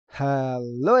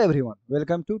Hello everyone,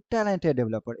 welcome to Talented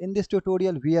Developer. In this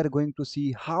tutorial, we are going to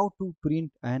see how to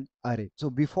print an array. So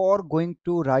before going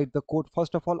to write the code,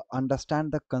 first of all,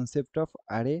 understand the concept of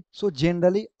array. So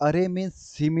generally, array means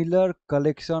similar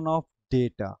collection of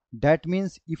data. That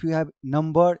means if you have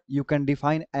number, you can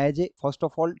define as a, first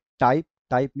of all, type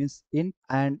means int,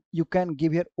 and you can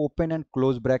give your open and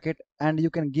close bracket, and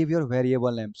you can give your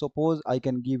variable name. Suppose I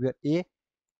can give your a,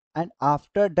 and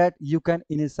after that you can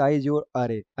initialize your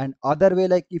array. And other way,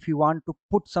 like if you want to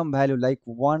put some value like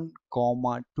 1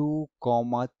 comma 2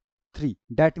 comma 3,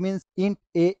 that means int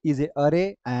a is a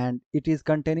array and it is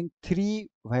containing three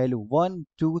value 1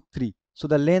 2 3. So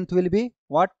the length will be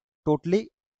what?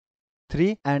 Totally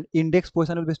 3, and index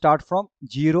position will be start from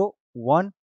 0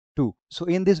 1 2. So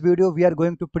in this video we are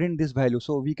going to print this value,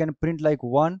 so we can print like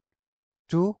 1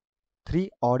 2 3,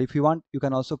 or if you want you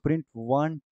can also print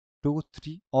 1 2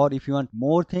 3, or if you want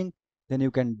more thing then you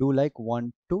can do like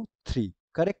 1 2 3.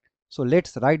 Correct? So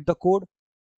let's write the code.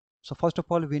 So first of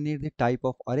all we need the type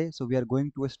of array, so we are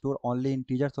going to store only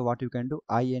integer. So what you can do,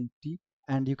 int,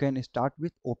 and you can start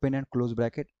with open and close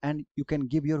bracket, and you can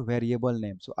give your variable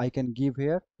name. So I can give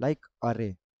here like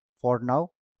array for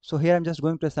now. So here I'm just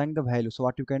going to assign the value. So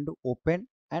what you can do, open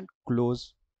and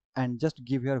close, and just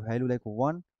give your value like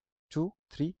 1 2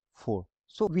 3 4.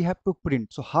 So we have to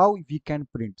print. So how we can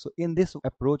print? So in this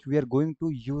approach we are going to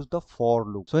use the for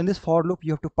loop. So in this for loop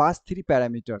you have to pass three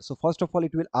parameters. So first of all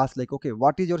it will ask like, okay,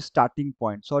 what is your starting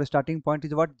point? So our starting point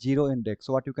is what? 0 index.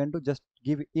 So what you can do, just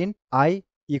give int I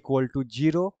equal to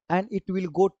 0, and it will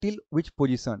go till which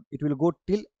position? It will go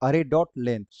till array dot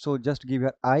length. So just give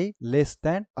your I less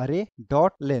than array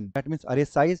dot length, that means array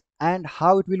size. And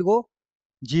how it will go?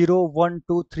 0 1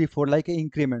 2 3 4, like an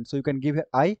increment. So you can give here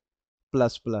I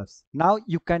plus plus. Now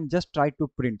you can just try to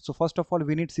print. So first of all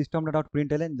we need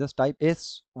system.println. Just type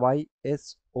syso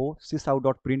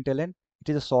sysout.println. It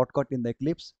is a shortcut in the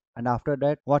Eclipse. And after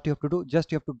that what you have to do,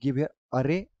 just you have to give here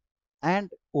array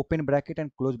and open bracket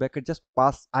and close bracket, just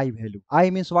pass I value. I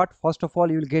means what? First of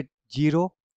all you will get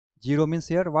 0. 0 means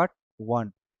here what?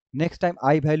 1. Next time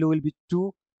I value will be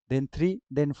 2, then 3,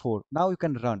 then 4. Now you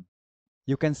can run.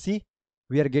 You can see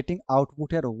we are getting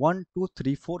output here 1 2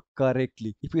 3 4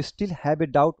 correctly. If you still have a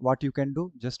doubt, what you can do,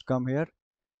 just come here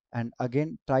and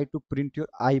again try to print your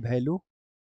I value.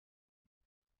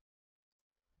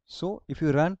 So if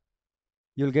you run,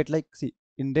 you'll get like, see,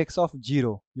 index of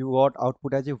 0 you got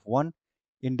output as a 1,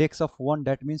 index of 1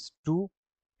 that means 2,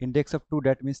 index of 2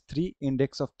 that means 3,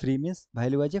 index of 3 means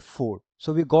value as a 4.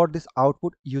 So we got this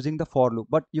output using the for loop.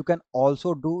 But you can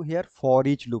also do here for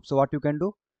each loop. So what you can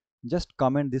do, just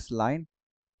comment this line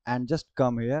and just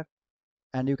come here,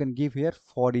 and you can give here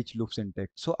for each loop syntax.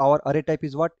 So our array type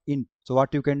is what? Int. So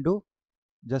what you can do,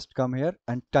 just come here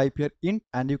and type here int,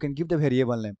 and you can give the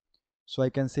variable name. So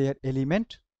I can say here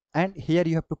element, and here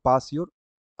you have to pass your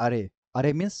array.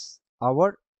 Array means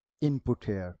our input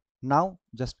here. Now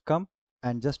just come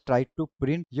and just try to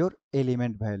print your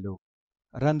element value.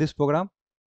 Run this program.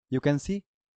 You can see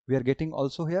we are getting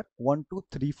also here 1 2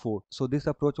 3 4. So this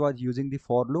approach was using the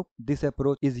for loop. This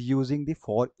approach is using the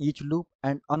for each loop.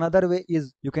 And another way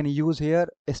is you can use here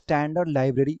a standard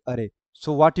library array.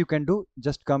 So what you can do,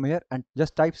 just come here and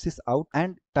just type sys out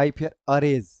and type here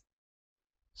arrays.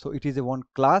 So it is a one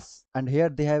class, and here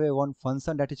they have a one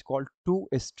function that is called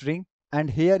toString, and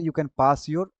here you can pass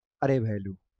your array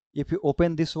value. If you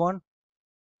open this one,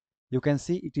 you can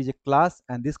see it is a class,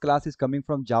 and this class is coming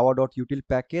from java.util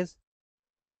package,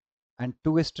 and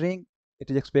toString, it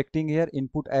is expecting here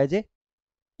input as a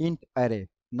int array.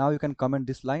 Now you can comment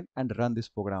this line and run this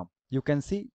program. You can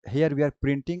see here we are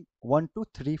printing 1 2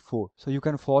 3 4. So you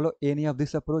can follow any of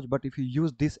this approach, but if you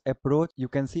use this approach, you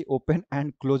can see open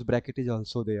and close bracket is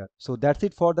also there. So that's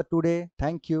it for the today.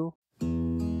 Thank you.